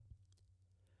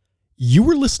You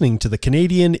were listening to the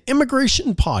Canadian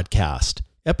Immigration Podcast,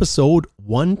 episode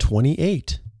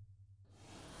 128.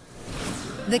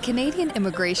 The Canadian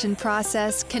immigration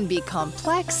process can be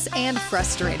complex and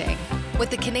frustrating,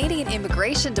 with the Canadian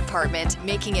Immigration Department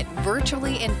making it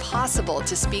virtually impossible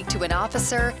to speak to an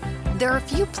officer. There are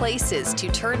few places to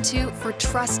turn to for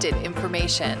trusted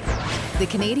information. The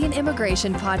Canadian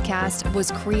Immigration Podcast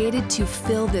was created to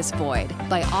fill this void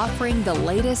by offering the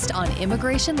latest on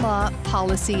immigration law,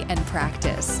 policy, and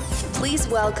practice. Please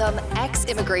welcome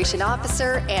ex-immigration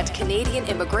officer and Canadian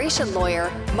immigration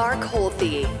lawyer Mark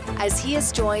Holthe, as he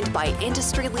is joined by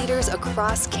industry leaders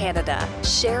across Canada,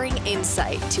 sharing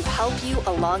insight to help you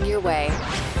along your way.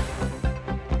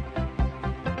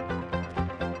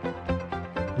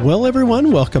 Well,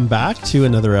 everyone, welcome back to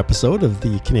another episode of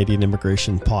the Canadian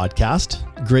Immigration Podcast.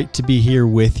 Great to be here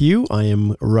with you. I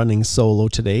am running solo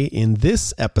today in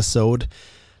this episode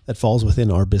that falls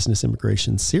within our business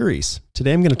immigration series.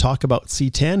 Today, I'm going to talk about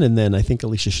C10, and then I think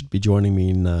Alicia should be joining me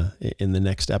in the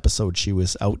next episode. She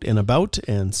was out and about,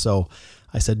 and so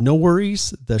I said, no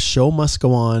worries, the show must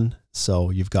go on,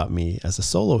 so you've got me as a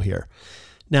solo here.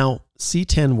 Now,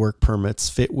 C10 work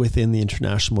permits fit within the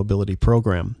International Mobility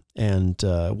Program. And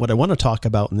what I want to talk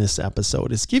about in this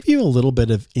episode is give you a little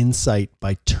bit of insight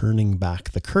by turning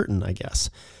back the curtain, I guess.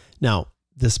 Now,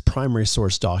 this primary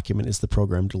source document is the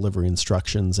program delivery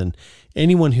instructions, and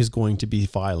anyone who's going to be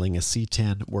filing a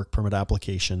C10 work permit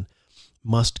application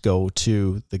must go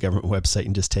to the government website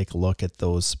and just take a look at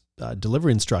those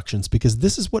delivery instructions, because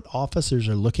this is what officers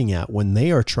are looking at when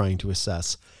they are trying to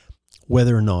assess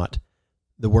whether or not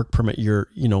the work permit you're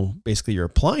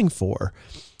applying for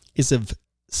is of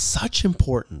such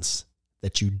importance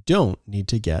that you don't need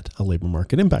to get a labor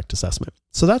market impact assessment.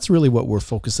 So that's really what we're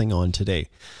focusing on today.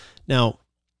 Now,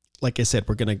 like I said,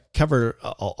 we're going to cover,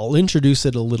 I'll introduce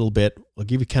it a little bit. I'll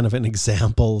give you kind of an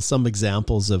example, some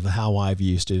examples of how I've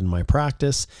used it in my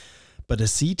practice. But a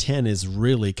C10 is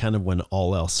really kind of when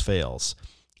all else fails.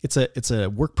 It's a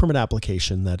work permit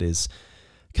application that is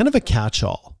kind of a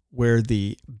catch-all, where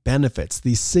the benefits,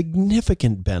 the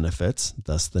significant benefits,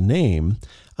 thus the name,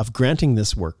 of granting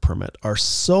this work permit are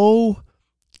so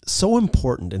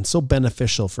important and so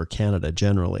beneficial for Canada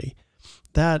generally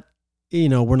that,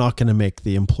 we're not going to make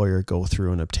the employer go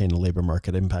through and obtain a labor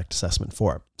market impact assessment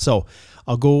for it. So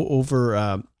I'll go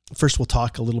over, first we'll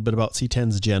talk a little bit about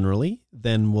C10s generally,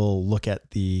 then we'll look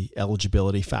at the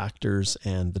eligibility factors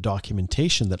and the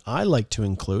documentation that I like to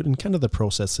include and kind of the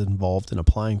process involved in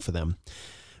applying for them.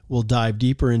 We'll dive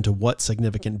deeper into what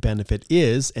significant benefit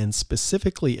is and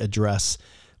specifically address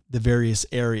the various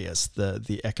areas,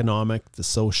 the economic, the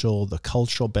social, the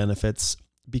cultural benefits,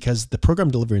 because the program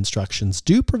delivery instructions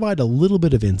do provide a little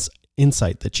bit of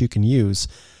insight that you can use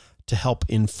to help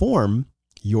inform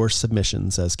your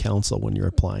submissions as counsel when you're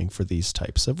applying for these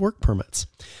types of work permits.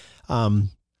 And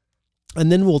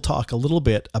then we'll talk a little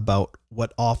bit about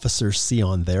what officers see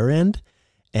on their end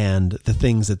and the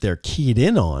things that they're keyed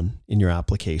in on in your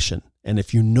application. And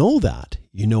if you know that,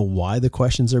 you know why the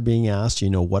questions are being asked, you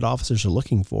know what officers are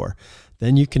looking for,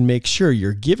 then you can make sure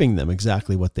you're giving them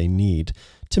exactly what they need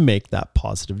to make that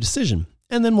positive decision.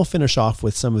 And then we'll finish off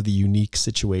with some of the unique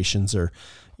situations, or,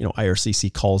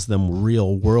 IRCC calls them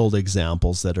real world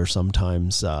examples that are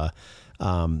sometimes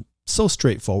so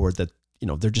straightforward that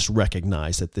they're just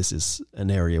recognized that this is an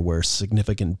area where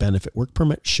significant benefit work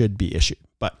permit should be issued.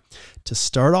 But to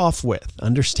start off with,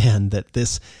 understand that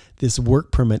this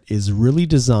work permit is really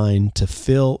designed to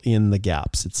fill in the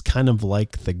gaps. It's kind of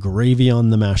like the gravy on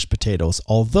the mashed potatoes.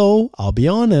 Although, I'll be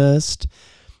honest,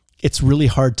 it's really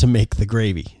hard to make the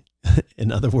gravy.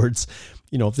 In other words,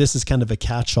 if this is kind of a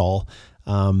catch-all,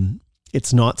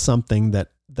 it's not something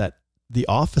that the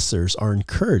officers are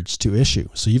encouraged to issue.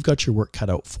 So you've got your work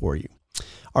cut out for you.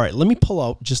 All right, let me pull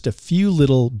out just a few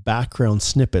little background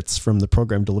snippets from the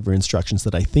program delivery instructions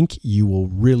that I think you'll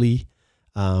really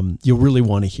want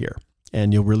to hear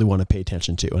and you'll really want to pay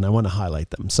attention to, and I want to highlight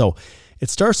them. So it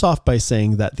starts off by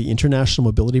saying that the International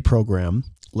Mobility Program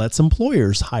lets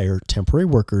employers hire temporary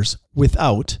workers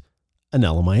without an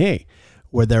LMIA,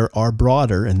 where there are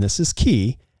broader, and this is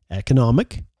key,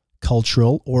 economic,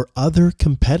 cultural, or other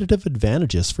competitive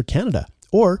advantages for Canada,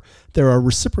 or there are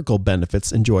reciprocal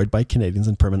benefits enjoyed by Canadians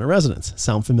and permanent residents.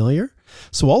 Sound familiar?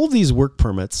 So all of these work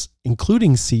permits,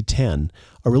 including C10,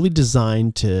 are really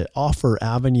designed to offer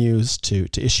avenues to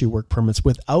issue work permits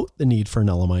without the need for an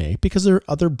LMIA, because there are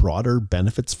other broader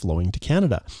benefits flowing to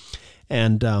Canada.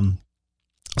 And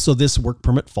so this work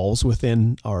permit falls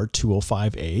within our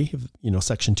 205A,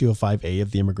 Section 205A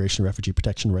of the Immigration Refugee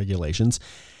Protection Regulations,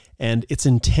 and it's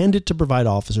intended to provide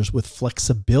officers with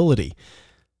flexibility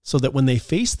so that when they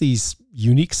face these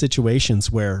unique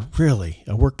situations where really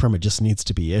a work permit just needs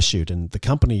to be issued and the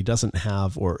company doesn't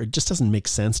have, or it just doesn't make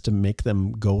sense to make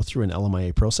them go through an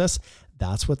LMIA process,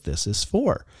 that's what this is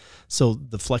for. So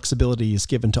the flexibility is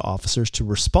given to officers to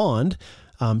respond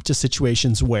to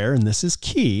situations where, and this is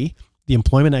key, the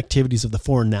employment activities of the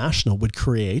foreign national would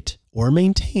create or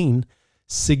maintain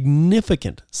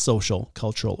significant social,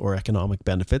 cultural, or economic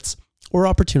benefits or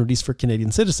opportunities for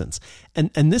Canadian citizens.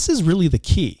 And this is really the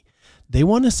key. They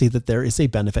want to see that there is a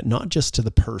benefit not just to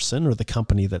the person or the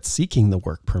company that's seeking the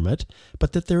work permit,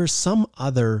 but that there is some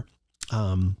other,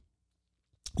 some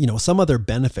other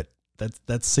benefit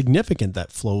that's significant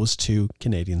that flows to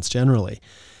Canadians generally.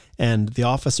 And the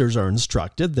officers are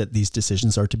instructed that these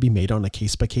decisions are to be made on a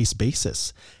case-by-case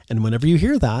basis. And whenever you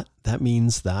hear that, that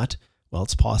means that, well,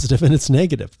 it's positive and it's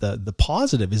negative. The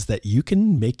positive is that you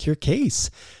can make your case.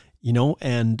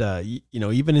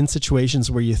 Even in situations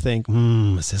where you think,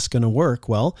 is this going to work?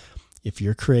 Well, if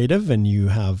you're creative and you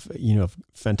have,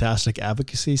 fantastic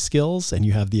advocacy skills and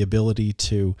you have the ability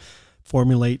to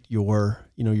formulate your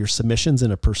submissions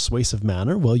in a persuasive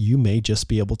manner, well, you may just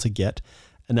be able to get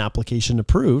an application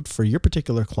approved for your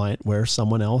particular client where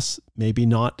someone else, maybe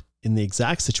not in the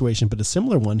exact situation, but a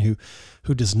similar one who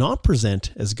does not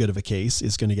present as good of a case,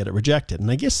 is going to get it rejected. And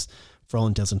I guess for all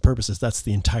intents and purposes, that's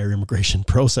the entire immigration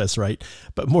process, right?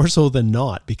 But more so than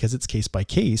not, because it's case by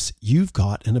case, you've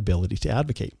got an ability to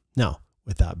advocate. Now,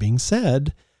 with that being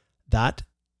said, that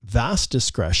vast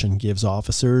discretion gives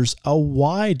officers a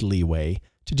wide leeway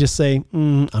to just say,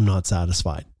 I'm not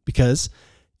satisfied. Because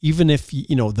even if,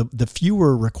 the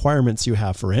fewer requirements you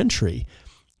have for entry,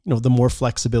 the more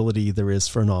flexibility there is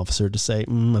for an officer to say,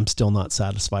 I'm still not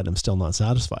satisfied. I'm still not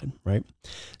satisfied, right?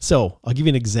 So I'll give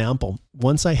you an example.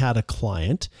 Once I had a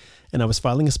client and I was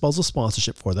filing a spousal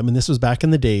sponsorship for them. And this was back in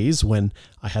the days when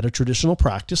I had a traditional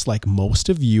practice like most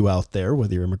of you out there,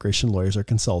 whether you're immigration lawyers or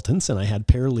consultants. And I had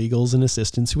paralegals and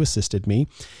assistants who assisted me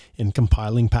in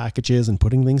compiling packages and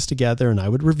putting things together. And I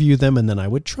would review them and then I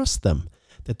would trust them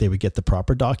that they would get the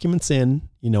proper documents in,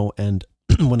 and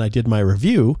when I did my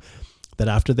review, that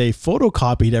after they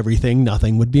photocopied everything,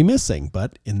 nothing would be missing.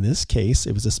 But in this case,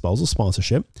 it was a spousal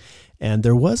sponsorship and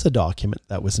there was a document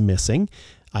that was missing.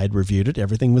 I had reviewed it.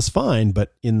 Everything was fine.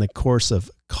 But in the course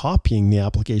of copying the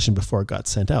application before it got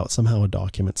sent out, somehow a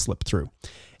document slipped through.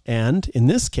 And in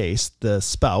this case, the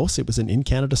spouse, it was an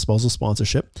in-Canada spousal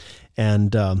sponsorship.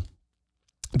 And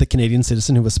the Canadian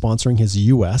citizen who was sponsoring his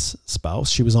U.S. spouse,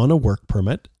 she was on a work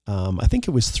permit. I think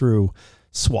it was through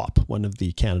SWAP, one of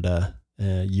the Canada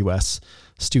U.S.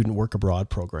 student work abroad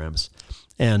programs.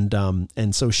 And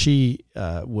so she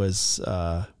was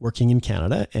working in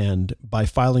Canada, and by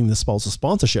filing the spousal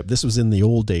sponsorship, this was in the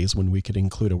old days when we could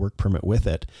include a work permit with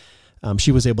it,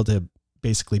 she was able to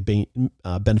basically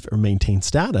benefit or maintain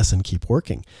status and keep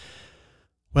working.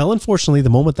 Well, unfortunately, the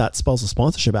moment that spousal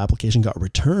sponsorship application got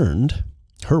returned,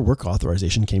 her work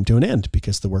authorization came to an end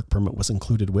because the work permit was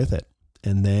included with it.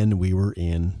 And then we were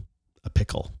in a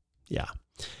pickle. Yeah.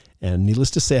 And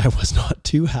needless to say, I was not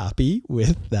too happy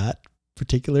with that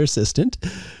particular assistant.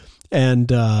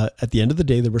 And at the end of the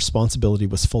day, the responsibility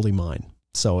was fully mine.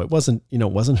 So it wasn't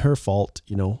her fault.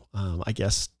 I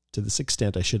guess to this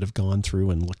extent, I should have gone through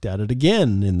and looked at it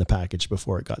again in the package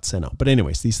before it got sent out. But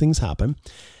anyways, these things happen.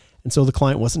 And so the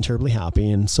client wasn't terribly happy.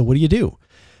 And so what do?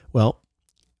 Well,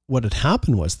 what had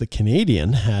happened was the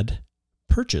Canadian had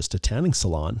purchased a tanning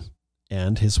salon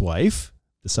and his wife,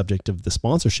 the subject of the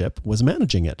sponsorship, was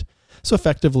managing it. So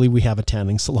effectively we have a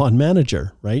tanning salon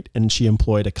manager, right? And she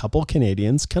employed a couple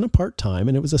Canadians kind of part-time,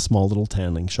 and it was a small little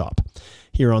tanning shop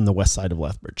here on the west side of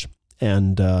Lethbridge.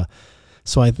 And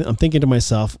so I'm thinking to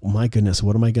myself, my goodness,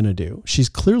 what am I going to do? She's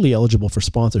clearly eligible for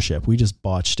sponsorship. We just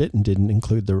botched it and didn't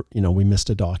include we missed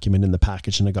a document in the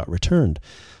package and it got returned.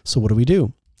 So what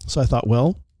do? So I thought,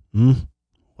 well,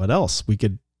 what else? We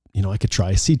could, I could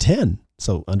try C10.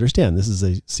 So understand, this is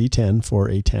a C10 for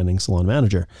a tanning salon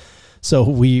manager. So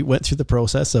we went through the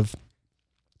process of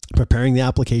preparing the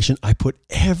application. I put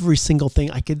every single thing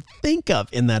I could think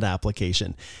of in that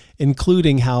application,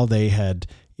 including how they had,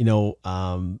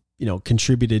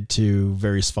 contributed to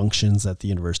various functions at the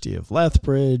University of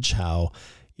Lethbridge, how,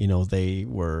 they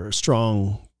were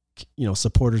strong,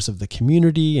 supporters of the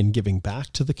community and giving back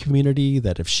to the community,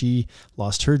 that if she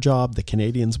lost her job, the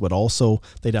Canadians would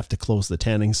they'd have to close the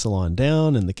tanning salon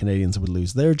down and the Canadians would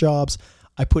lose their jobs.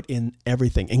 I put in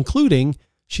everything, including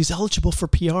she's eligible for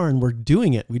PR and we're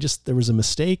doing it. There was a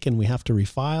mistake and we have to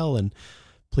refile and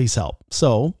please help.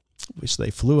 So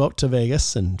they flew out to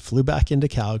Vegas and flew back into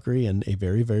Calgary, and a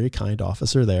very, very kind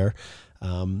officer there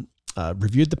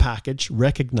reviewed the package,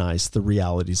 recognized the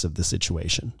realities of the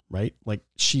situation, right? Like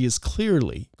she is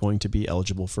clearly going to be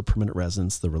eligible for permanent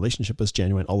residence. The relationship was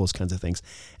genuine, all those kinds of things.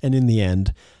 And in the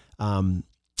end,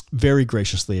 very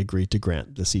graciously agreed to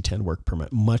grant the C10 work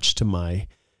permit, much to my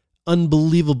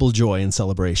unbelievable joy and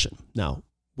celebration. Now,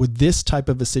 would this type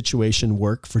of a situation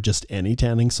work for just any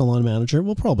tanning salon manager?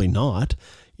 Well, probably not.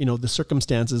 The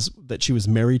circumstances that she was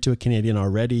married to a Canadian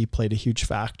already played a huge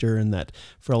factor, and that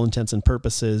for all intents and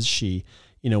purposes, she,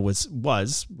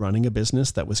 was running a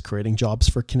business that was creating jobs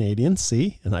for Canadians.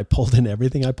 See, and I pulled in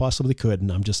everything I possibly could,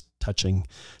 and I'm just touching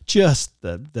just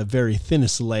the very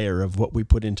thinnest layer of what we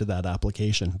put into that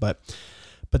application. But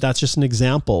that's just an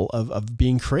example of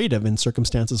being creative in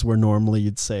circumstances where normally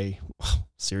you'd say, well,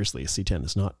 seriously, a C10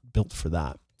 is not built for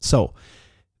that. So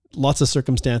lots of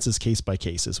circumstances, case by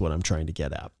case is what I'm trying to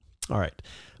get at. All right.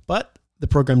 But the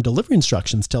program delivery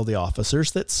instructions tell the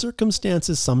officers that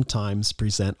circumstances sometimes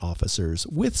present officers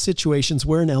with situations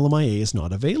where an LMIA is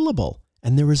not available,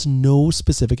 and there is no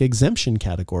specific exemption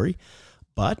category.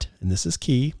 But, and this is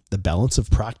key, the balance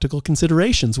of practical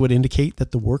considerations would indicate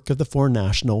that the work of the foreign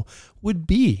national would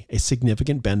be a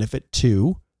significant benefit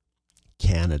to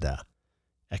Canada,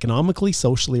 economically,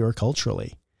 socially, or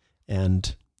culturally.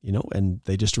 And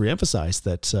they just reemphasize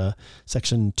that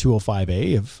Section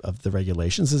 205A of the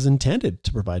regulations is intended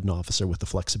to provide an officer with the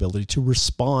flexibility to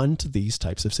respond to these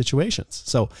types of situations.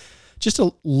 So just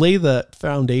to lay the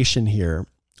foundation here,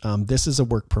 this is a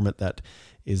work permit that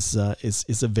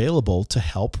is available to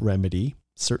help remedy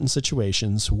certain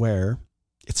situations where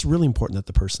it's really important that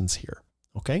the person's here.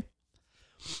 Okay?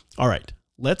 All right,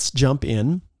 let's jump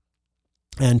in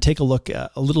and take a look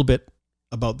at a little bit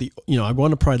about I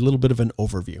want to provide a little bit of an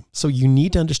overview. So you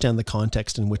need to understand the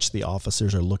context in which the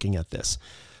officers are looking at this.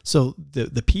 So the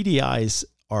PDIs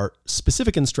are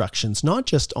specific instructions, not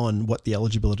just on what the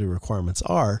eligibility requirements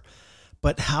are,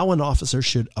 but how an officer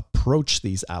should approach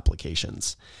these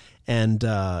applications. And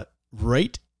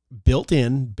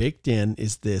baked in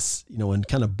is this, in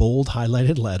kind of bold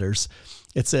highlighted letters,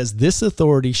 it says, this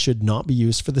authority should not be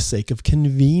used for the sake of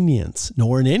convenience,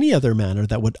 nor in any other manner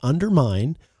that would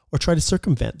undermine or try to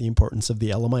circumvent the importance of the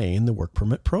LMIA in the work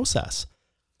permit process.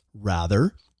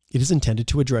 Rather, it is intended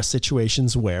to address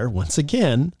situations where, once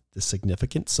again, the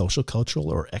significant social, cultural,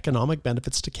 or economic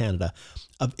benefits to Canada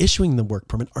of issuing the work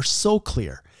permit are so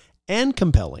clear and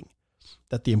compelling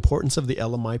that the importance of the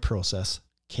LMI process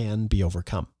can be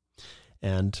overcome.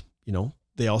 And,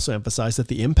 they also emphasize that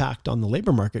the impact on the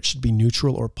labor market should be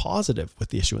neutral or positive with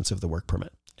the issuance of the work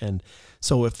permit. And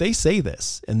so if they say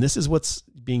this, and this is what's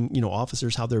being,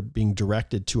 officers, how they're being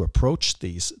directed to approach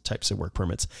these types of work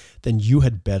permits, then you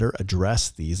had better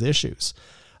address these issues.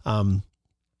 And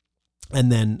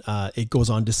then it goes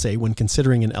on to say, when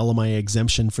considering an LMIA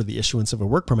exemption for the issuance of a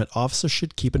work permit, officers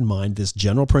should keep in mind this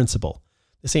general principle.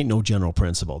 This ain't no general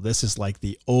principle. This is like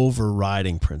the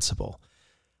overriding principle.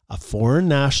 A foreign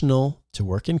national to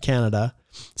work in Canada.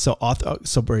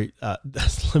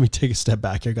 Let me take a step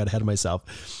back here. I got ahead of myself.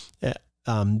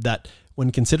 That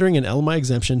when considering an LMI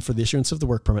exemption for the issuance of the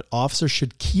work permit, officers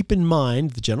should keep in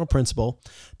mind the general principle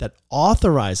that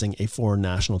authorizing a foreign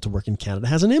national to work in Canada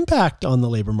has an impact on the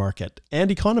labor market and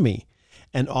economy.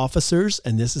 And officers,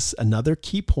 and this is another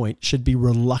key point, should be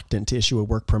reluctant to issue a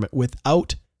work permit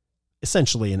without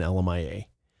essentially an LMIA.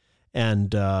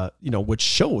 And, which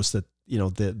shows that,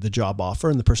 the job offer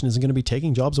and the person isn't going to be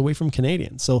taking jobs away from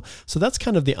Canadians. So that's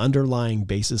kind of the underlying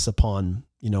basis upon,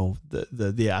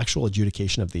 the actual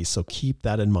adjudication of these. So keep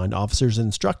that in mind. Officers are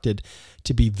instructed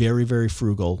to be very, very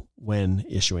frugal when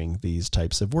issuing these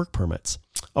types of work permits.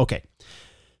 Okay.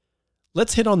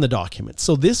 Let's hit on the documents.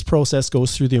 So this process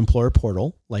goes through the employer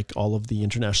portal, like all of the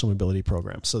international mobility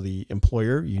programs. So the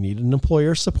employer, you need an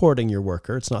employer supporting your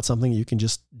worker. It's not something you can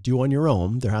just do on your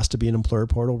own. There has to be an employer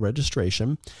portal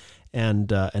registration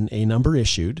and an A number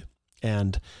issued.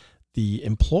 And the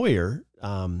employer,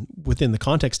 within the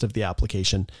context of the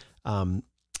application,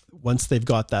 once they've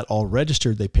got that all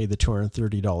registered, they pay the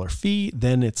 $230 fee.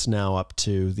 Then it's now up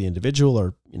to the individual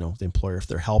or, the employer, if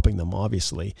they're helping them,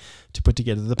 obviously, to put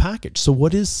together the package. So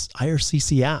what does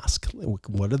IRCC ask?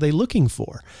 What are they looking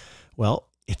for? Well,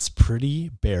 it's pretty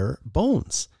bare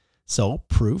bones. So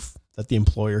proof that the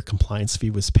employer compliance fee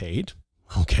was paid.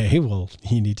 Okay, well,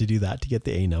 you need to do that to get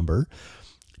the A number.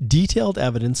 Detailed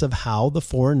evidence of how the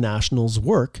foreign national's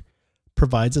work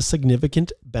provides a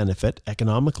significant benefit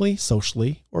economically,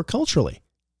 socially, or culturally.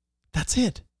 That's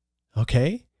it.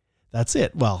 Okay? That's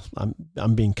it. Well,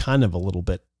 I'm being kind of a little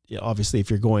bit, obviously, if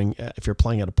you're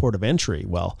playing at a port of entry,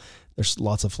 well, there's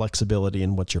lots of flexibility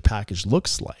in what your package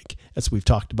looks like, as we've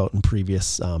talked about in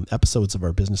previous episodes of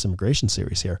our business immigration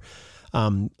series here.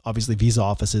 Obviously, visa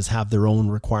offices have their own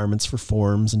requirements for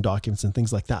forms and documents and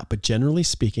things like that. But generally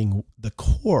speaking, the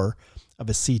core of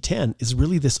a C10 is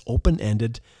really this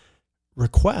open-ended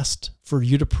request for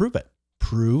you to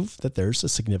prove that there's a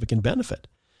significant benefit.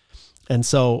 And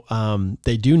so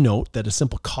they do note that a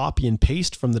simple copy and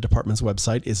paste from the department's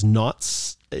website is not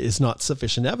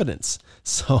sufficient evidence.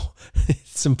 So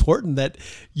it's important that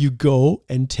you go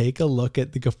and take a look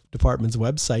at the department's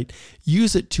website,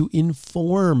 use it to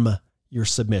inform your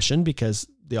submission, because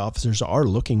the officers are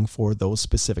looking for those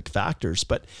specific factors.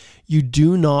 But you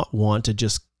do not want to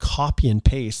just copy and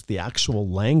paste the actual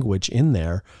language in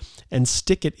there and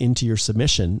stick it into your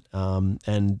submission,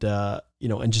 and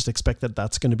just expect that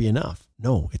that's going to be enough.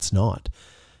 No, it's not.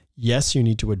 Yes, you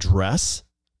need to address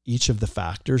each of the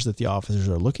factors that the officers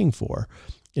are looking for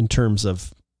in terms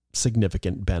of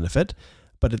significant benefit,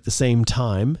 but at the same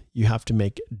time, you have to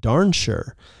make darn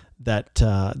sure that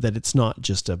it's not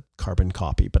just a carbon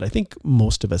copy. But I think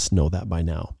most of us know that by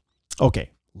now.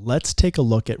 Okay, let's take a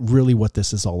look at really what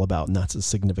this is all about, and that's a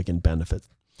significant benefit.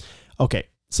 Okay,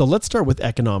 so let's start with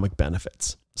economic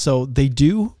benefits. So they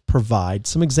do provide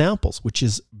some examples, which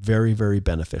is very, very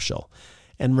beneficial.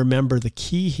 And remember, the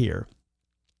key here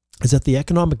is that the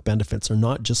economic benefits are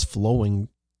not just flowing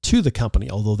to the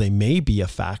company, although they may be a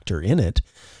factor in it.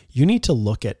 You need to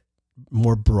look at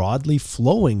more broadly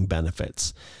flowing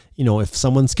benefits. If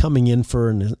someone's coming in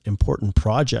for an important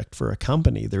project for a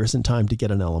company, there isn't time to get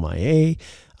an LMIA,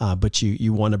 but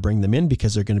you want to bring them in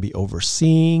because they're going to be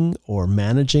overseeing or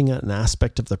managing an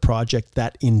aspect of the project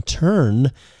that in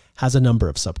turn has a number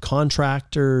of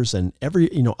subcontractors and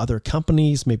other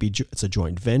companies. Maybe it's a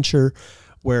joint venture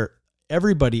where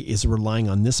everybody is relying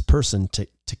on this person to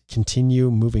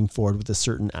continue moving forward with a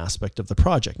certain aspect of the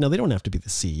project. Now, they don't have to be the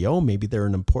CEO. Maybe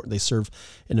they serve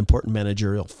an important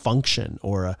managerial function,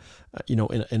 or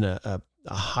in a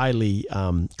highly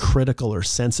critical or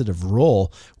sensitive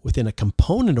role within a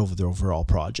component of the overall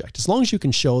project. As long as you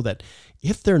can show that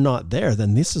if they're not there,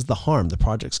 then this is the harm. The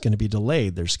project's going to be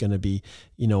delayed. There's going to be,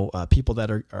 people that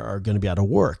are going to be out of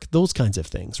work. Those kinds of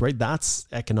things, right? That's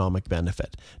economic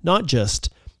benefit, not just.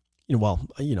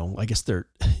 I guess and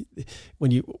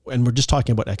we're just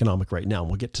talking about economic right now, and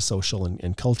we'll get to social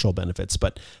and cultural benefits,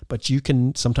 but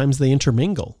sometimes they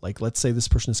intermingle. Like, let's say this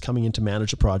person is coming in to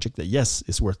manage a project that, yes,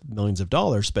 is worth millions of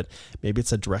dollars, but maybe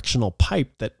it's a directional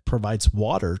pipe that provides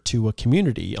water to a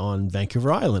community on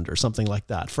Vancouver Island or something like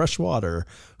that, fresh water,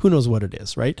 who knows what it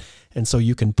is, right? And so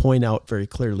you can point out very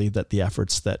clearly that the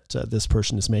efforts that this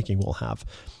person is making will have,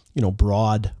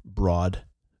 broad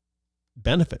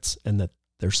benefits, and that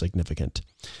they're significant.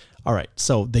 All right,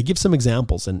 so they give some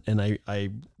examples, and I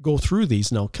go through these,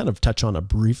 and I'll kind of touch on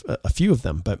a few of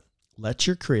them, but let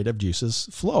your creative juices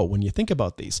flow when you think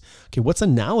about these. Okay, what's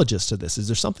analogous to this? Is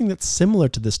there something that's similar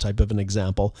to this type of an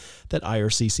example that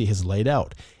IRCC has laid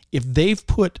out? If they've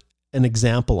put an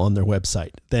example on their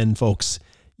website, then folks,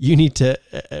 you need to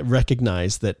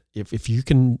recognize that if you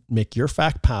can make your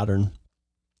fact pattern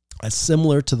as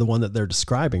similar to the one that they're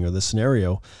describing, or the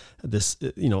scenario, as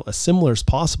similar as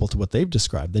possible to what they've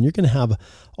described, then you're going to have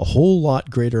a whole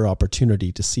lot greater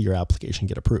opportunity to see your application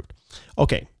get approved.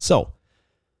 Okay, so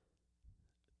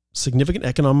significant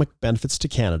economic benefits to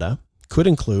Canada could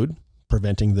include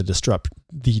preventing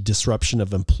the disruption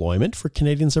of employment for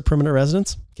Canadians or permanent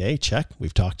residents. Okay, check.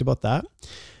 We've talked about that.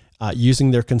 Using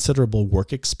their considerable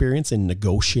work experience in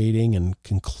negotiating and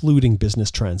concluding business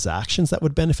transactions that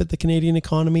would benefit the Canadian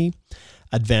economy,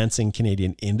 advancing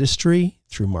Canadian industry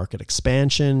through market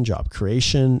expansion, job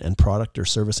creation, and product or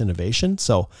service innovation.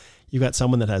 So you've got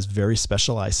someone that has very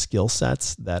specialized skill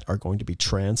sets that are going to be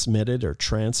transmitted or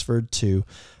transferred to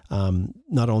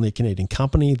not only a Canadian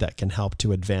company that can help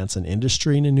to advance an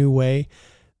industry in a new way.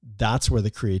 That's where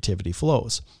the creativity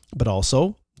flows, but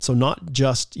also, so not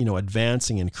just,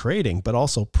 advancing and creating, but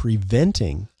also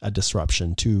preventing a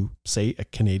disruption to, say,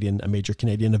 a major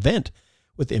Canadian event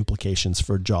with implications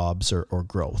for jobs or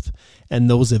growth. And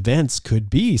those events could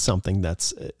be something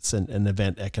it's an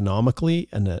event economically,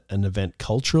 and an event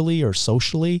culturally or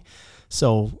socially.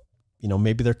 So,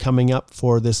 maybe they're coming up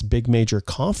for this big major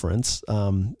conference,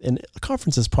 and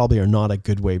conferences probably are not a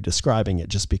good way of describing it,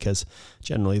 just because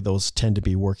generally those tend to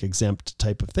be work exempt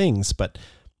type of things, but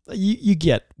you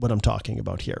get what I'm talking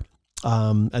about here.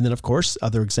 And then, of course,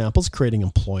 other examples, creating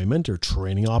employment or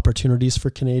training opportunities for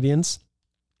Canadians,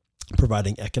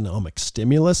 providing economic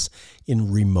stimulus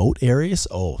in remote areas.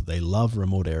 Oh, they love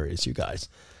remote areas, you guys.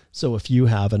 So if you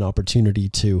have an opportunity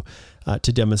to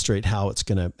demonstrate how it's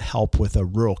going to help with a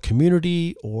rural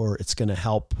community, or it's going to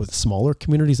help with smaller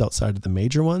communities outside of the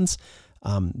major ones,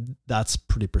 That's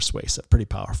pretty persuasive, pretty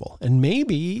powerful. And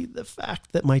maybe the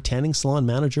fact that my tanning salon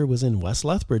manager was in West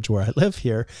Lethbridge, where I live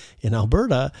here in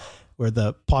Alberta, where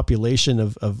the population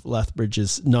of Lethbridge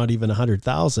is not even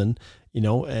 100,000,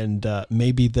 and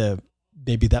maybe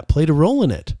that played a role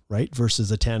in it, right?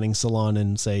 Versus a tanning salon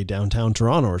in, say, downtown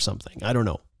Toronto or something. I don't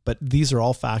know. But these are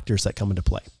all factors that come into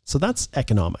play. So that's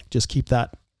economic. Just keep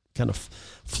that kind of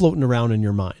floating around in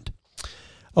your mind.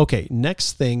 Okay,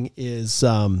 next thing is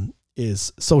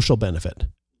social benefit.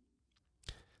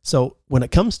 So when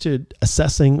it comes to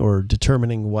assessing or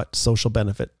determining what social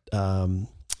benefit, a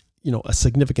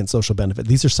significant social benefit,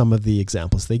 these are some of the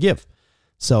examples they give.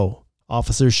 So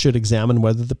officers should examine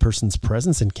whether the person's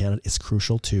presence in Canada is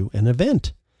crucial to an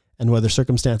event and whether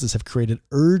circumstances have created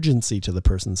urgency to the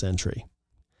person's entry.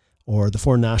 Or the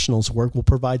foreign national's work will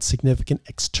provide significant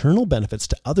external benefits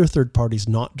to other third parties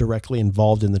not directly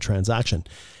involved in the transaction.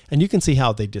 And you can see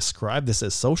how they describe this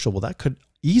as social. Well, that could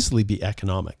easily be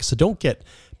economic. So don't get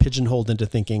pigeonholed into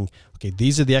thinking, okay,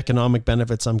 these are the economic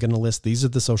benefits I'm going to list. These are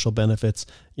the social benefits.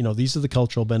 These are the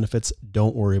cultural benefits.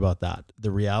 Don't worry about that.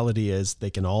 The reality is they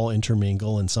can all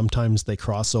intermingle, and sometimes they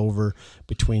cross over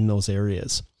between those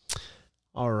areas.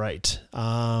 All right.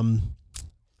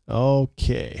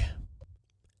 Okay.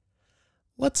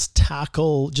 Let's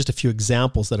tackle just a few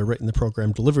examples that are written in the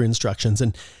program delivery instructions.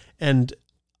 And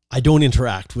I don't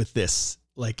interact with this.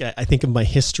 Like I think of my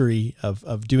history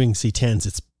of doing C10s,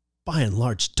 it's by and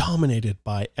large dominated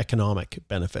by economic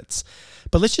benefits.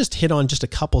 But let's just hit on just a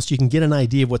couple so you can get an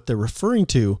idea of what they're referring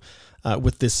to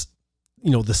with this,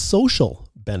 the social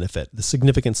benefit, the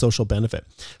significant social benefit.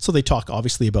 So they talk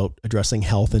obviously about addressing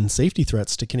health and safety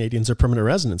threats to Canadians or permanent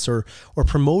residents, or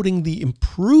promoting the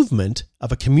improvement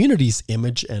of a community's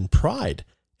image and pride,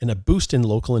 and a boost in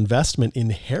local investment in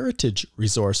heritage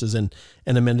resources and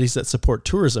amenities that support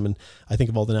tourism. And I think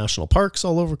of all the national parks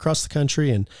all over across the country,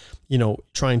 and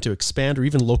trying to expand, or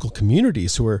even local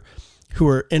communities who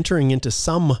are entering into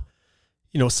some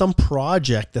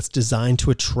project that's designed to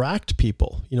attract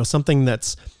people, something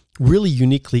that's really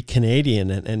uniquely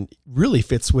Canadian and really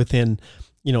fits within,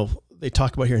 they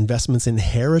talk about here investments in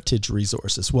heritage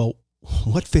resources. Well,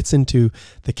 what fits into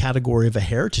the category of a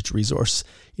heritage resource?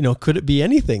 Could it be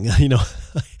anything?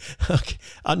 Okay.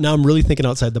 Now I'm really thinking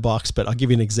outside the box, but I'll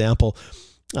give you an example.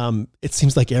 It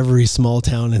seems like every small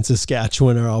town in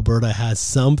Saskatchewan or Alberta has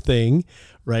something,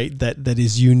 right, that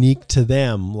is unique to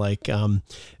them. Like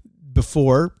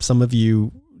before, some of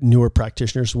you newer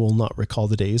practitioners will not recall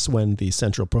the days when the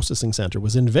Central Processing Center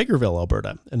was in Vegreville,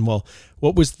 Alberta. And well,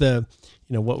 what was the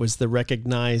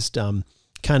recognized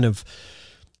kind of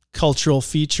cultural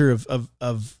feature of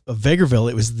Vegreville?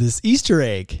 It was this Easter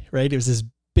egg, right? It was this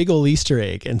big old Easter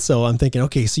egg. And so I'm thinking,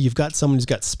 okay, so you've got someone who's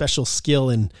got special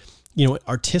skill and,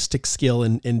 artistic skill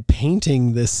in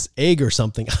painting this egg or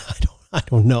something. I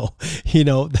don't know,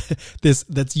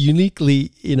 that's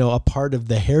uniquely, a part of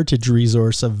the heritage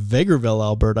resource of Vegreville,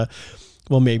 Alberta.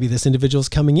 Well, maybe this individual is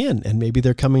coming in, and maybe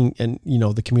they're coming and,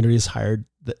 the community has hired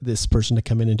this person to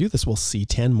come in and do this. Well,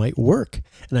 C10 might work.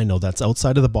 And I know that's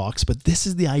outside of the box, but this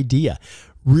is the idea.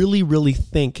 Really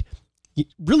think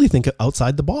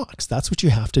outside the box. That's what you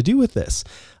have to do with this.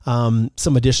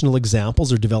 Some additional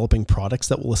examples are developing products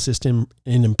that will assist in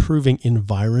improving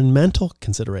environmental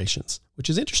considerations, which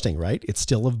is interesting, right? It's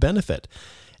still of benefit.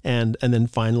 And then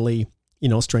finally,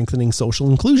 strengthening social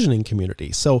inclusion in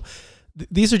communities. So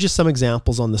these are just some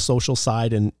examples on the social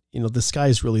side, and, the sky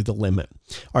is really the limit.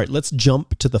 All right, let's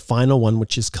jump to the final one,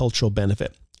 which is cultural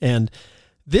benefit. And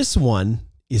this one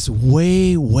is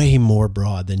way, way more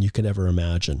broad than you could ever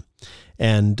imagine.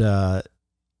 And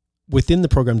within the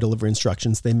program delivery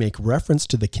instructions, they make reference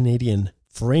to the Canadian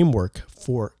framework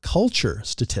for culture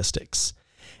statistics.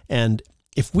 And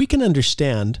if we can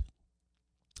understand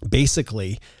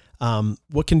basically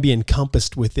what can be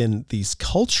encompassed within these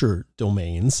culture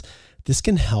domains, this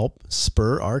can help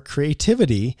spur our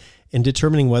creativity in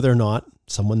determining whether or not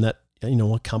someone that,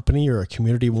 a company or a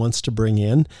community wants to bring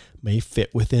in may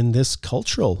fit within this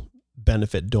cultural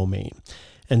benefit domain.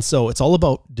 And so it's all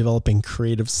about developing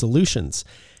creative solutions.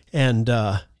 And,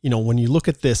 when you look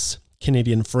at this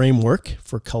Canadian framework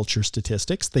for culture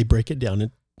statistics, they break it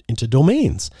down into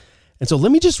domains. And so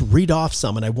let me just read off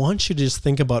some, and I want you to just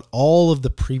think about all of the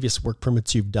previous work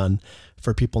permits you've done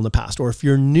for people in the past. Or if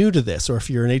you're new to this, or if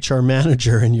you're an HR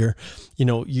manager and you're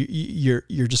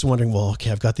just wondering, well, okay,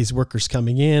 I've got these workers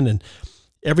coming in and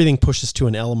everything pushes to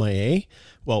an LMIA.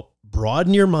 Well,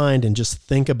 broaden your mind and just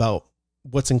think about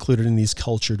what's included in these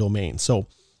culture domains. So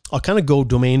I'll kind of go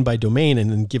domain by domain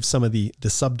and then give some of the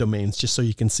subdomains just so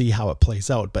you can see how it plays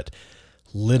out. But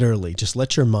literally just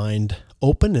let your mind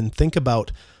open and think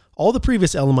about all the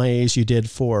previous LMIAs you did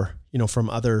for, from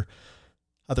other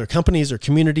companies or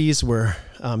communities where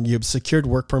you've secured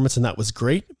work permits, and that was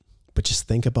great. But just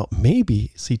think about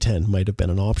maybe C10 might have been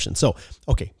an option. So,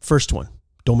 okay, first one,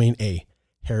 domain A,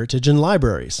 heritage and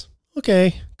libraries.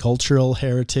 Okay, cultural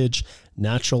heritage,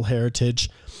 natural heritage.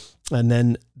 And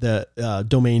then the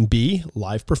domain B,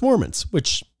 live performance,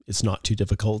 which is not too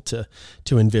difficult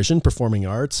to envision, performing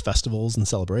arts, festivals, and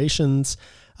celebrations.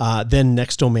 Then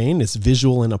next domain is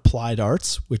visual and applied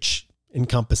arts, which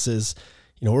encompasses,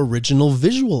 original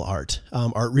visual art,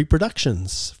 art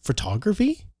reproductions,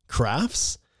 photography,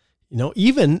 crafts,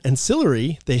 even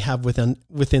ancillary they have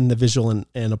within the visual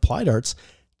and applied arts.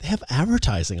 They have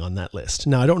advertising on that list.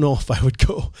 Now, I don't know if I would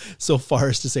go so far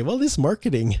as to say, well, this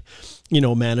marketing,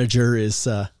 manager is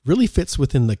really fits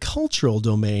within the cultural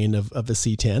domain of a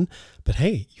C10. But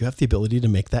hey, you have the ability to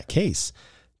make that case.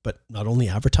 But not only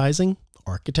advertising,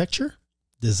 architecture,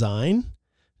 design,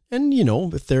 and,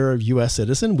 if they're a U.S.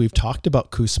 citizen, we've talked about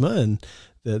CUSMA and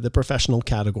the professional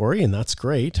category, and that's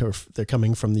great, or if they're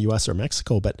coming from the U.S. or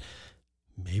Mexico, but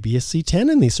maybe a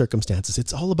C10 in these circumstances.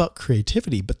 It's all about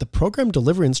creativity, but the program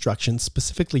delivery instructions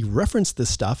specifically reference this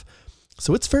stuff,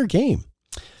 so it's fair game.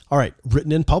 All right,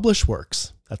 written and published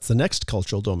works. That's the next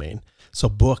cultural domain. So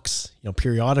books,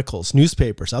 periodicals,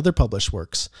 newspapers, other published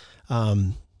works.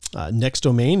 Next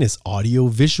domain is audio,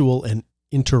 visual, and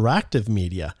interactive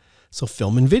media. So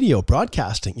film and video,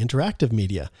 broadcasting, interactive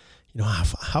media.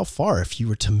 How far, if you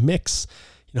were to mix,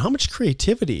 how much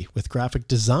creativity with graphic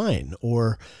design,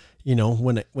 or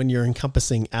when you're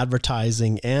encompassing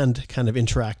advertising and kind of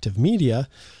interactive media,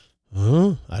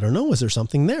 I don't know. Is there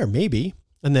something there? Maybe.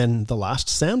 And then the last,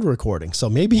 sound recording. So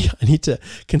maybe I need to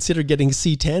consider getting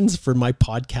C10s for my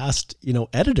podcast,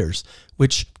 editors,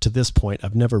 which to this point,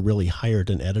 I've never really hired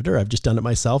an editor. I've just done it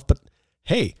myself. But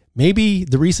hey, maybe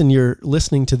the reason you're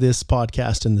listening to this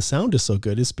podcast and the sound is so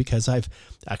good is because I've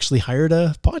actually hired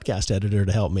a podcast editor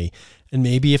to help me. And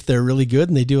maybe if they're really good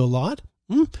and they do a lot,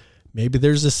 maybe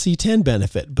there's a C10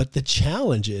 benefit. But the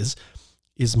challenge is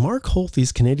Mark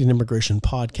Holthy's Canadian Immigration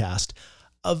Podcast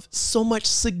of so much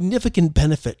significant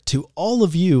benefit to all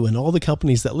of you and all the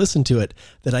companies that listen to it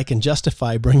that I can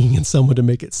justify bringing in someone to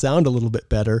make it sound a little bit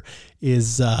better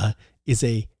is a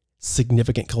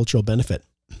significant cultural benefit.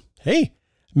 Hey,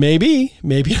 maybe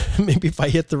if I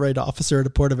hit the right officer at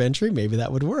a port of entry, maybe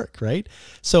that would work, right?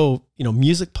 So,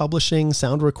 music publishing,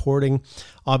 sound recording,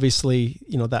 obviously,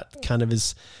 that kind of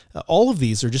is, all of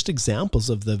these are just examples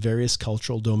of the various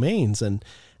cultural domains. And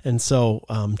so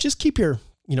just keep your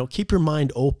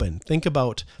mind open. Think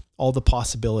about all the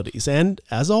possibilities. And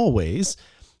as always,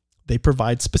 they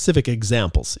provide specific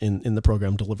examples in the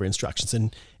program delivery instructions.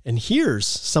 And here's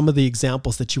some of the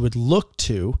examples that you would look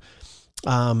to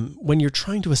when you're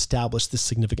trying to establish this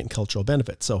significant cultural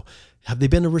benefit. So have they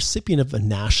been a recipient of a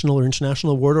national or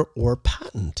international award or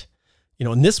patent?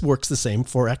 And this works the same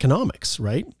for economics,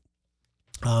 right?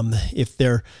 If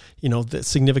they're, the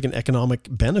significant economic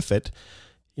benefit,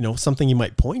 something you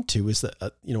might point to is that,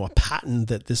 a patent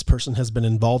that this person has been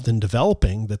involved in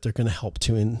developing that they're going to help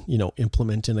to,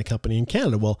 implement in a company in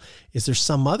Canada. Well, is there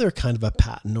some other kind of a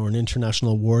patent or an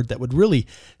international award that would really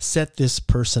set this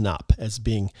person up as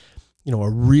being, a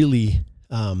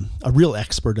real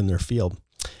expert in their field?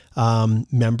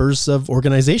 Members of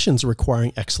organizations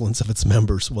requiring excellence of its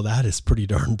members. Well, that is pretty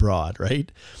darn broad,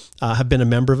 right? Have been a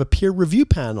member of a peer review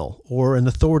panel or an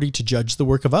authority to judge the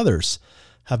work of others.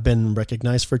 Have been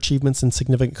recognized for achievements and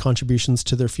significant contributions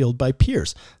to their field by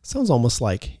peers. Sounds almost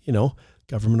like,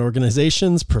 government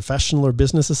organizations, professional or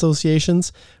business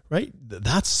associations, right?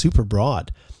 That's super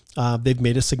broad. They've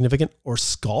made a significant or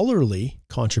scholarly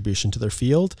contribution to their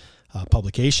field,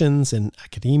 publications in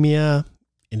academia,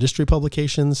 industry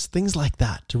publications, things like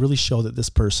that, to really show that this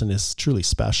person is truly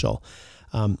special.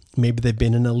 Maybe they've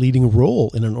been in a leading role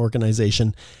in an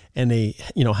organization and they,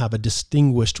 have a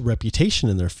distinguished reputation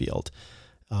in their field.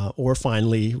 Or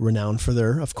finally, renowned for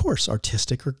their, of course,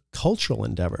 artistic or cultural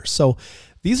endeavors. So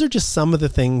these are just some of the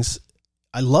things.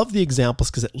 I love the examples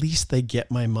because at least they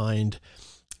get my mind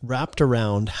wrapped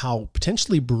around how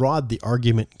potentially broad the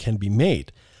argument can be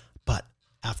made. But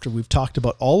after we've talked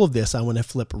about all of this, I want to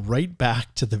flip right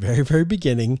back to the very, very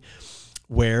beginning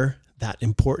where that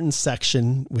important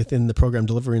section within the program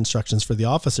delivery instructions for the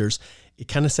officers, it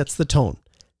kind of sets the tone.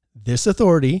 This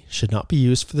authority should not be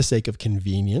used for the sake of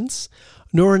convenience,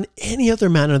 nor in any other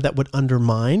manner that would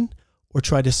undermine or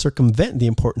try to circumvent the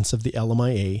importance of the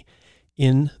LMIA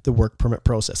in the work permit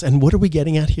process. And what are we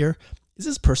getting at here? Is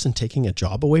this person taking a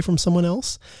job away from someone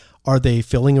else? Are they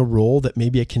filling a role that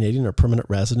maybe a Canadian or permanent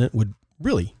resident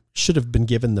should have been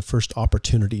given the first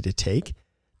opportunity to take?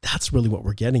 That's really what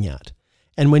we're getting at.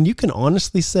 And when you can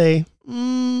honestly say,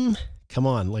 come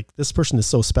on, like this person is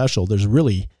so special. There's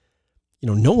really,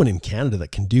 no one in Canada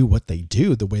that can do what they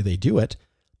do the way they do it.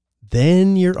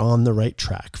 Then you're on the right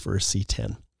track for a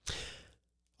C10.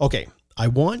 Okay. I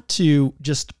want to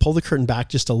just pull the curtain back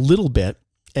just a little bit.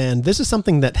 And this is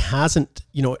something that hasn't,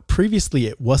 previously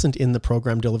it wasn't in the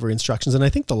program delivery instructions. And I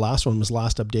think the last one was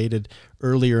last updated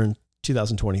earlier in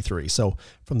 2023. So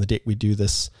from the date we do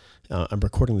this, I'm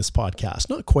recording this podcast,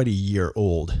 not quite a year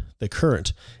old, the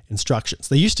current instructions.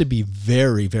 They used to be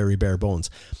very, very bare bones.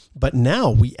 But now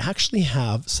we actually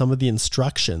have some of the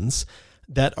instructions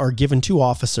that are given to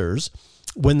officers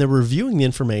when they're reviewing the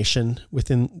information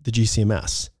within the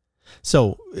GCMS.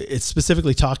 So it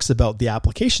specifically talks about the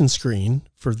application screen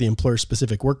for the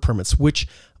employer-specific work permits, which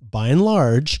by and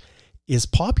large is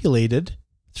populated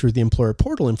through the employer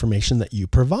portal information that you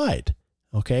provide.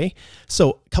 Okay.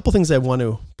 So a couple things I want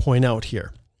to point out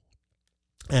here.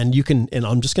 And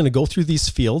I'm just going to go through these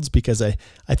fields because I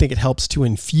think it helps to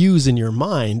infuse in your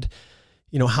mind,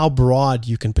 how broad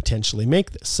you can potentially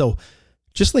make this. So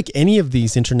just like any of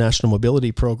these international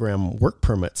mobility program work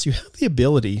permits, you have the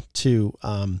ability to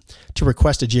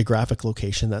request a geographic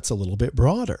location that's a little bit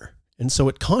broader. And so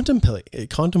it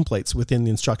contemplates within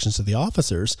the instructions to the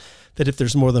officers that if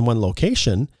there's more than one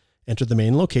location, enter the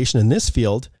main location in this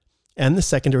field and the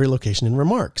secondary location in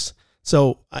remarks.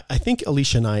 So I think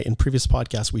Alicia and I, in previous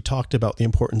podcasts, we talked about the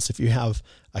importance if you have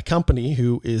a company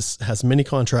who has many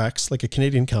contracts, like a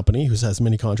Canadian company who has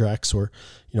many contracts or,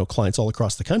 clients all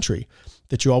across the country,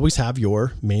 that you always have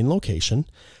your main location.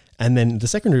 And then the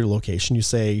secondary location, you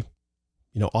say,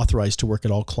 authorized to work at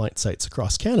all client sites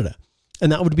across Canada.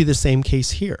 And that would be the same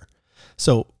case here.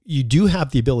 So you do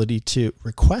have the ability to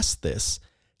request this.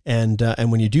 And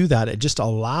when you do that, it just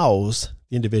allows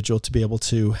the individual to be able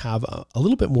to have a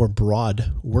little bit more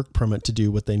broad work permit to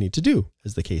do what they need to do,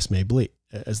 as the case may be.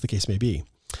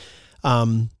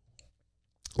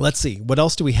 Let's see, what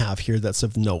else do we have here that's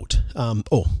of note?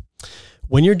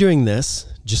 When you're doing this,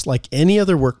 just like any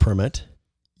other work permit,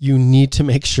 you need to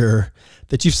make sure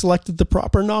that you've selected the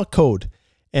proper NOC code.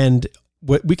 And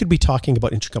we could be talking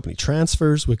about intercompany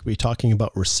transfers. We could be talking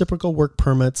about reciprocal work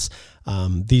permits,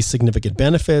 these significant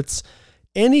benefits.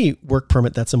 Any work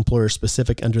permit that's employer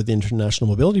specific under the International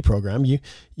Mobility Program,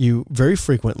 you very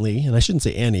frequently, and I shouldn't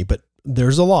say any, but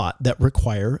there's a lot that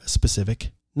require a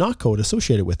specific NOC code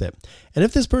associated with it. And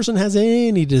if this person has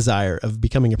any desire of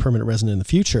becoming a permanent resident in the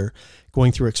future,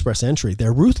 going through express entry,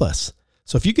 they're ruthless.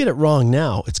 So if you get it wrong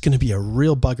now, it's going to be a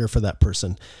real bugger for that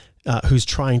person who's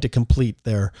trying to complete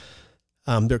their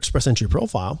express entry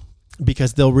profile,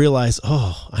 because they'll realize,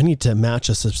 I need to match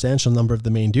a substantial number of the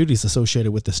main duties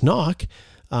associated with this NOC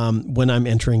when I'm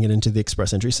entering it into the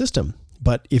express entry system.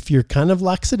 But if you're kind of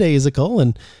lackadaisical,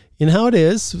 and in how it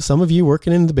is, some of you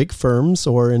working in the big firms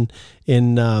or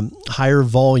in higher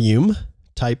volume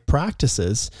type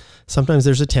practices, sometimes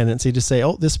there's a tendency to say,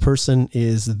 this person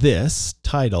is this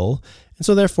title. And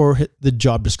so therefore the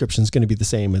job description is going to be the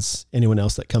same as anyone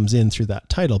else that comes in through that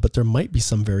title, but there might be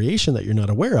some variation that you're not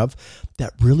aware of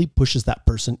that really pushes that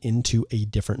person into a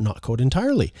different NOC code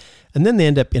entirely. And then they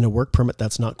end up in a work permit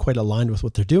that's not quite aligned with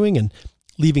what they're doing, and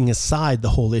leaving aside the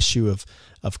whole issue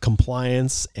of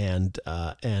compliance and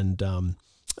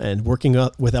working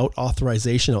without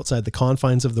authorization outside the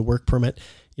confines of the work permit.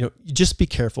 Just be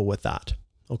careful with that.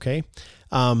 Okay.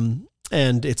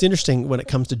 And it's interesting when it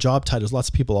comes to job titles, lots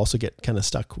of people also get kind of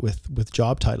stuck with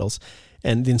job titles.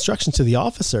 And the instructions to the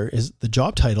officer is the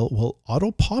job title will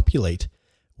auto-populate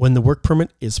when the work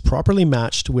permit is properly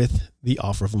matched with the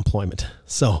offer of employment.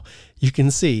 So you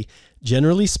can see,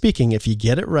 generally speaking, if you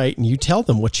get it right and you tell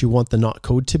them what you want the NOC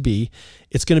code to be,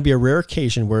 it's going to be a rare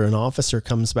occasion where an officer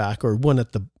comes back, or one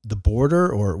at the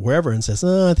border or wherever, and says,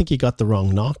 I think you got the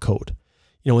wrong NOC code.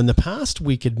 In the past,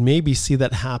 we could maybe see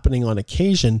that happening on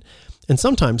occasion. And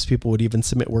sometimes people would even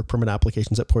submit work permit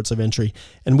applications at ports of entry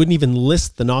and wouldn't even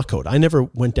list the NOC code. I never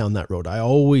went down that road. I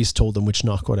always told them which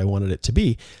NOC code I wanted it to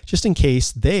be, just in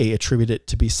case they attribute it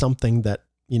to be something that,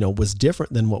 was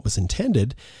different than what was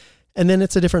intended. And then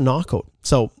it's a different NOC code.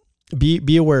 So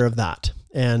be aware of that.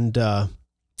 And, other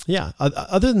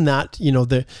than that,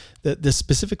 the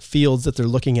specific fields that they're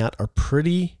looking at are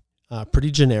pretty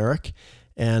generic.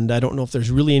 And I don't know if there's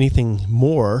really anything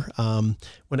more.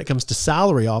 When it comes to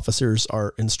salary, officers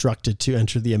are instructed to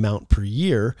enter the amount per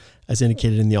year as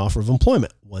indicated in the offer of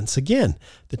employment. Once again,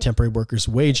 the temporary worker's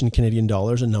wage in Canadian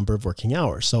dollars and number of working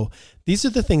hours. So these are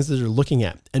the things that they're looking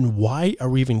at. And why are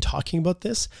we even talking about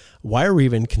this? Why are we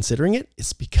even considering it?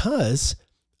 It's because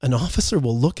an officer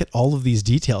will look at all of these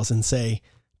details and say,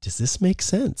 does this make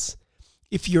sense?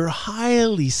 If you're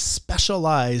highly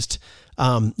specialized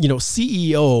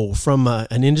CEO from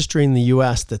an industry in the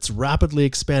US that's rapidly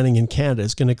expanding in Canada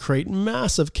is going to create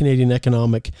massive Canadian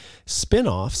economic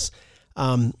spin-offs.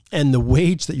 And the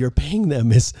wage that you're paying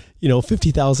them is,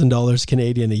 $50,000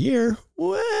 Canadian a year.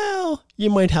 Well, you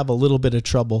might have a little bit of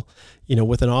trouble,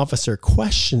 with an officer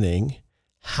questioning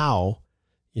how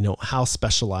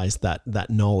specialized that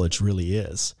knowledge really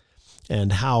is,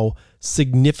 and how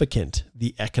significant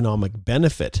the economic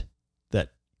benefit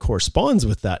that corresponds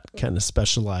with that kind of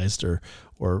specialized or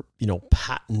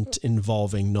patent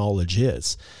involving knowledge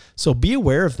is. So be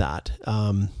aware of that.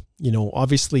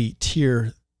 Obviously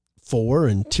Tier 4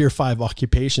 and Tier 5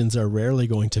 occupations are rarely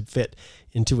going to fit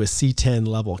into a C10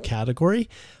 level category.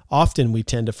 Often we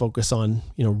tend to focus on,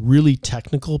 really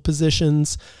technical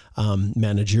positions,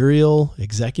 managerial,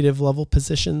 executive level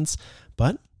positions.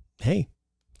 But hey,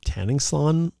 tanning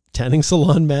salon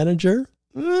manager,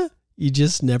 you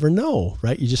just never know,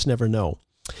 right? You just never know.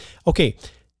 Okay.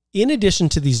 In addition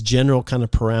to these general kind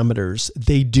of parameters,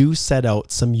 they do set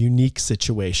out some unique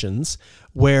situations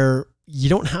where you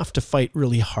don't have to fight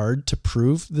really hard to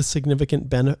prove the significant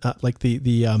benefit,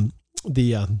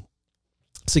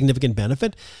 significant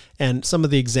benefit. And some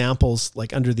of the examples,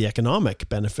 like under the economic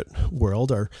benefit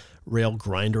world, are rail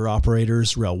grinder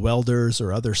operators, rail welders,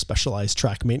 or other specialized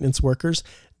track maintenance workers.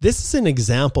 This is an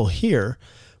example here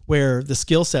where the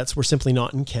skill sets were simply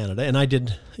not in Canada. And I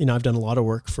did, I've done a lot of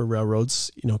work for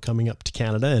railroads, coming up to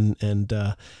Canada and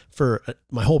for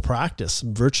my whole practice,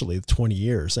 virtually 20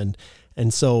 years.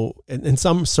 And so in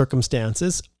some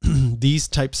circumstances, these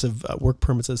types of work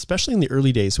permits, especially in the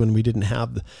early days when we didn't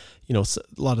have, a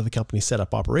lot of the companies set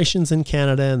up operations in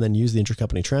Canada and then use the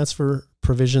intercompany transfer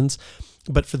provisions.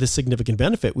 But for the significant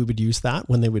benefit, we would use that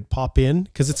when they would pop in,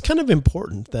 because it's kind of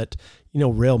important that,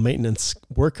 rail maintenance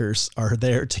workers are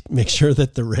there to make sure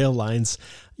that the rail lines,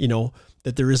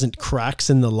 that there isn't cracks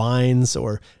in the lines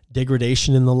or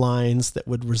degradation in the lines that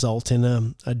would result in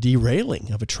a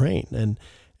derailing of a train.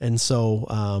 And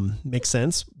so makes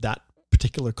sense. That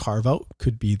particular carve out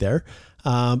could be there.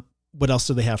 What else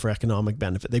do they have for economic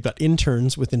benefit? They've got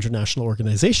interns with international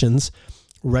organizations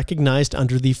recognized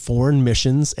under the Foreign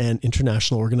Missions and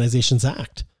International Organizations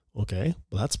Act. Okay,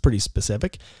 well, that's pretty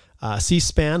specific.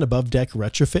 C-SPAN, above deck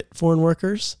retrofit foreign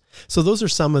workers. So those are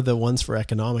some of the ones for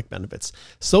economic benefits.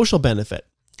 Social benefit.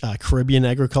 Caribbean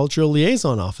agricultural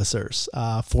liaison officers,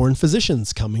 foreign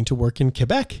physicians coming to work in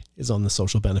Quebec is on the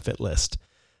social benefit list.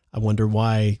 I wonder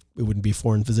why it wouldn't be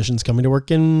foreign physicians coming to work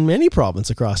in any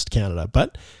province across Canada,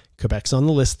 but Quebec's on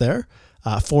the list there.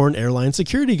 Foreign airline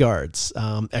security guards,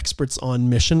 experts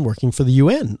on mission working for the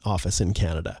UN office in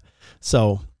Canada.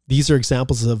 So these are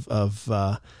examples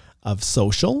of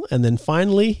social. And then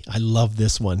finally, I love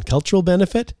this one, cultural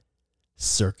benefit,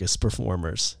 circus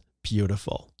performers.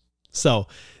 Beautiful. So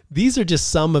these are just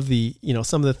some of the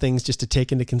things just to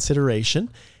take into consideration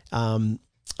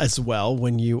as well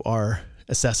when you are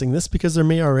assessing this, because there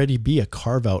may already be a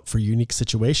carve out for unique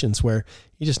situations where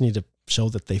you just need to show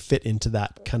that they fit into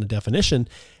that kind of definition,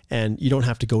 and you don't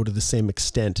have to go to the same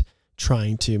extent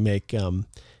trying to make,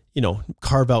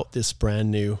 carve out this brand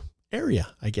new area,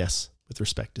 I guess, with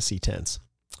respect to C10s.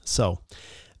 So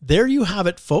there you have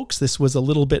it, folks. This was a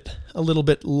little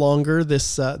bit longer,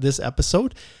 this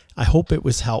episode. I hope it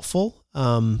was helpful.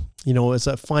 As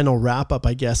a final wrap up,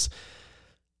 I guess,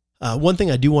 one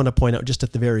thing I do want to point out just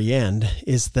at the very end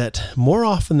is that more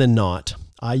often than not,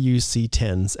 I use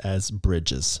C10s as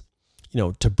bridges,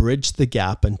 to bridge the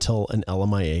gap until an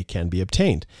LMIA can be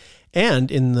obtained. And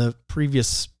in the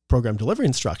previous program delivery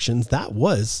instructions, that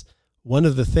was one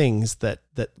of the things that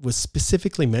was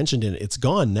specifically mentioned in it. It's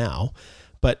gone now,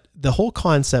 but the whole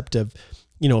concept of,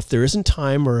 if there isn't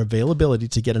time or availability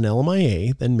to get an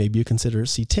LMIA, then maybe you consider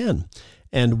C10.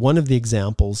 And one of the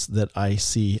examples that I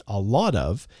see a lot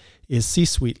of is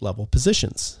C-suite level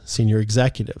positions, senior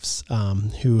executives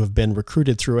who have been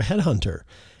recruited through a headhunter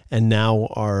and now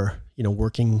are,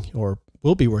 working or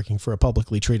will be working for a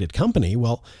publicly traded company.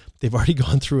 Well, they've already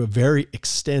gone through a very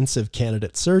extensive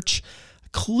candidate search.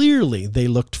 Clearly, they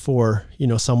looked for,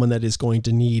 someone that is going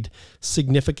to need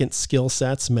significant skill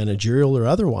sets, managerial or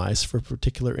otherwise, for a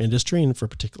particular industry and for a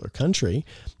particular country,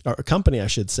 or a company, I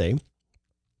should say.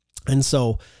 And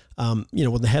so, when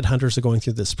the headhunters are going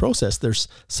through this process, there's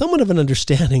somewhat of an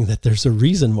understanding that there's a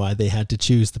reason why they had to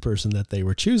choose the person that they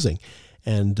were choosing.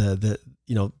 And,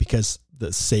 because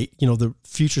the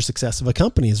future success of a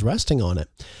company is resting on it.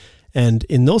 And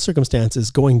in those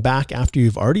circumstances, going back after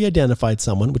you've already identified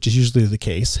someone, which is usually the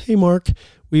case, hey, Mark,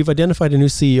 we've identified a new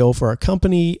CEO for our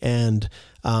company and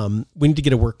we need to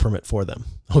get a work permit for them.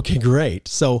 Okay, great.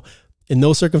 So in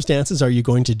those circumstances, are you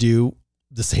going to do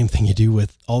the same thing you do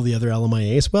with all the other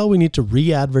LMIAs. Well, we need to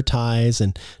re-advertise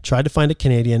and try to find a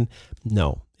Canadian.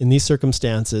 No, in these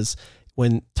circumstances,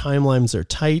 when timelines are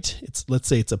tight, let's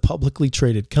say it's a publicly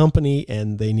traded company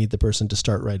and they need the person to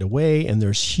start right away, and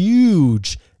there's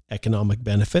huge economic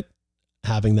benefit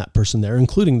having that person there,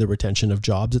 including the retention of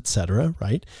jobs, etc.,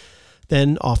 right?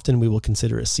 Then often we will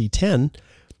consider a C10,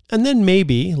 and then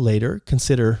maybe later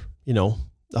consider,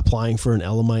 applying for an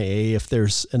LMIA if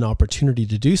there's an opportunity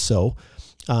to do so.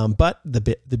 But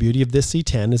the beauty of this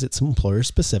C10 is it's employer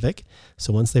specific.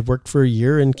 So once they've worked for a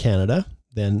year in Canada,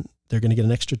 then they're going to get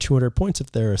an extra 200 points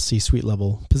if they're a C-suite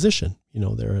level position.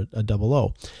 They're a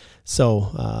 00.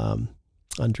 So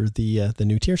under the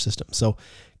new tier system. So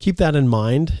keep that in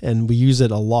mind, and we use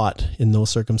it a lot in those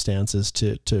circumstances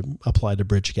to apply to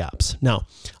bridge gaps. Now,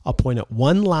 I'll point out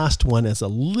one last one as a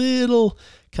little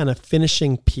kind of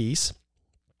finishing piece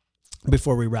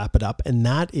before we wrap it up, and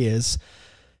that is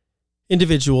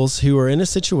individuals who are in a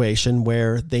situation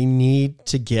where they need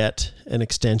to get an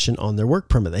extension on their work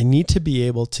permit. They need to be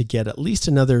able to get at least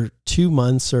another 2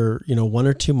 months or 1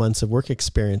 or 2 months of work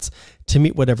experience to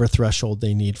meet whatever threshold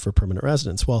they need for permanent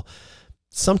residence. Well,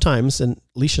 sometimes, and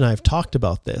Alicia and I have talked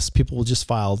about this, people will just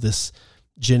file this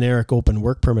generic open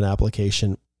work permit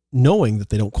application knowing that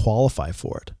they don't qualify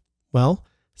for it. Well,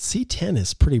 C10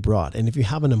 is pretty broad. And if you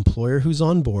have an employer who's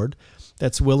on board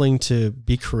that's willing to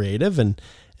be creative and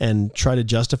try to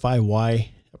justify why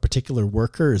a particular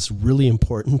worker is really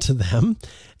important to them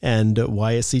and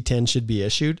why a C10 should be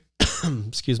issued,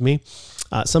 excuse me,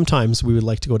 sometimes we would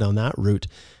like to go down that route,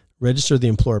 register the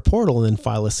employer portal, and then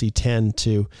file a C10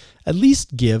 to at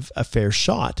least give a fair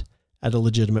shot at a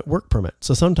legitimate work permit.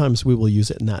 So sometimes we will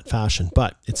use it in that fashion,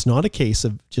 but it's not a case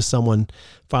of just someone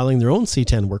filing their own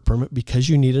C10 work permit, because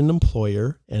you need an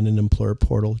employer and an employer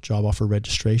portal job offer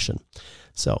registration.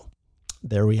 So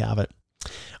there we have it.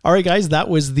 All right, guys, that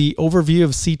was the overview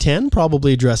of C10,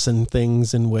 probably addressing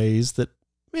things in ways that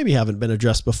maybe haven't been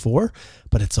addressed before,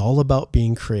 but it's all about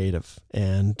being creative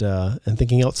and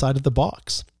thinking outside of the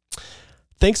box.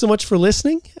 Thanks so much for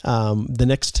listening. The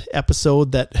next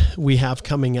episode that we have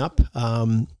coming up,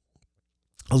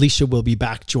 Alicia will be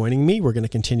back joining me. We're going to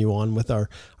continue on with our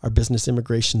business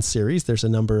immigration series. There's a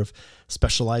number of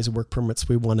specialized work permits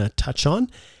we want to touch on.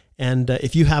 And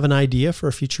if you have an idea for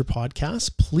a future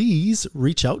podcast, please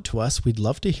reach out to us. We'd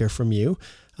love to hear from you.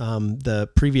 The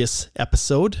previous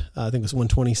episode, I think it was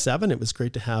 127. It was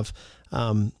great to have,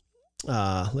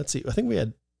 let's see, I think we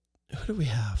had, who did we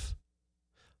have?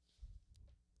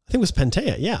 I think it was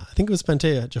Pentea. Yeah, I think it was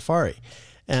Pentea Jafari.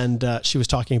 And she was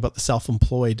talking about the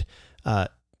self-employed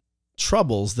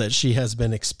troubles that she has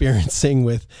been experiencing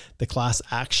with the class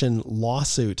action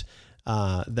lawsuit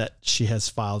that she has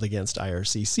filed against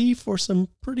IRCC for some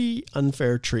pretty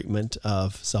unfair treatment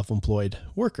of self-employed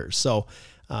workers. So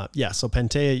so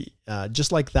Pentea,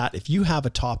 just like that, if you have a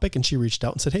topic, and she reached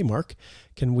out and said, hey, Mark,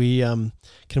 can we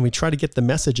try to get the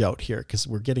message out here? Because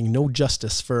we're getting no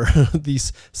justice for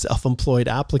these self-employed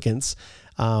applicants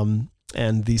and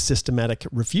these systematic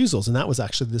refusals. And that was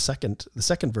actually the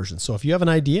second version. So if you have an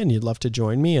idea and you'd love to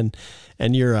join me, and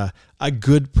you're a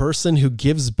good person who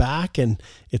gives back, and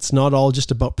it's not all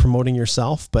just about promoting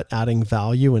yourself, but adding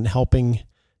value and helping,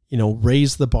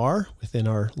 raise the bar within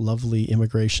our lovely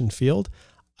immigration field,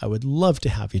 I would love to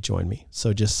have you join me.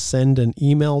 So just send an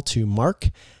email to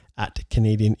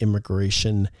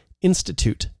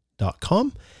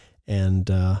mark@canadianimmigrationinstitute.com and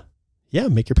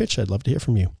make your pitch. I'd love to hear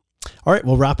from you. All right,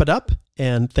 we'll wrap it up.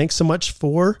 And thanks so much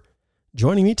for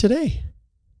joining me today.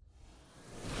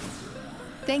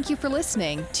 Thank you for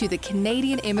listening to the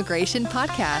Canadian Immigration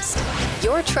Podcast,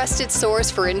 your trusted source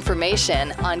for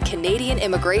information on Canadian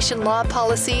immigration law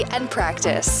policy and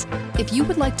practice. If you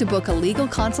would like to book a legal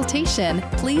consultation,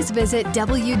 please visit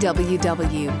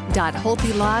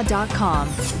www.holtelaw.com.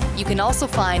 You can also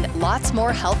find lots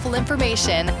more helpful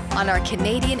information on our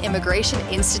Canadian Immigration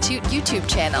Institute YouTube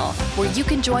channel, where you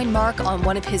can join Mark on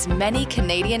one of his many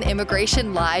Canadian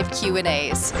immigration live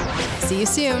Q&As. See you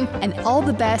soon, and all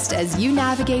the best as you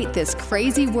navigate this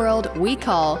crazy world we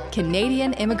call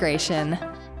Canadian immigration.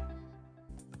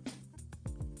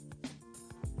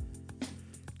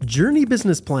 Journey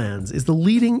Business Plans is the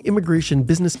leading immigration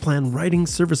business plan writing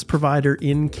service provider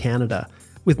in Canada.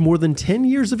 With more than 10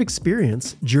 years of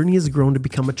experience, Journey has grown to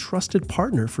become a trusted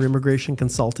partner for immigration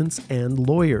consultants and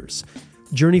lawyers.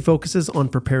 Journey focuses on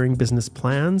preparing business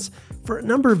plans for a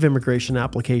number of immigration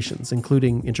applications,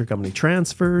 including intercompany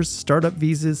transfers, startup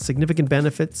visas, significant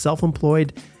benefits,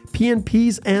 self-employed,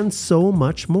 PNPs, and so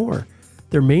much more.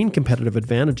 Their main competitive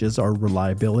advantages are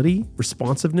reliability,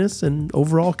 responsiveness, and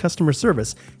overall customer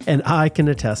service, and I can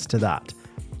attest to that.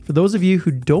 For For those of you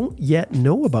who don't yet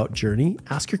know about Journey,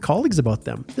 ask your colleagues about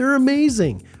them. They're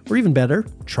amazing. Or even better,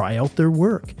 try out their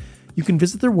work. You can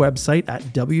visit their website at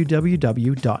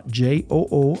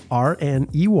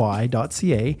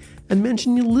www.joorney.ca and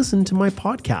mention you listen to my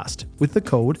podcast with the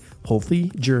code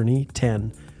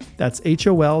HOLTHYJOURNEY10. That's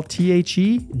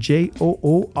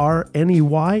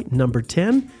HOLTHEJOORNEY number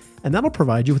 10, and that'll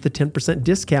provide you with a 10%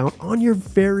 discount on your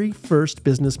very first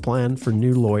business plan for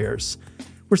new lawyers.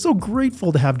 We're so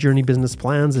grateful to have Journey Business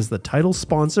Plans as the title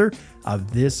sponsor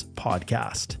of this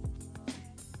podcast.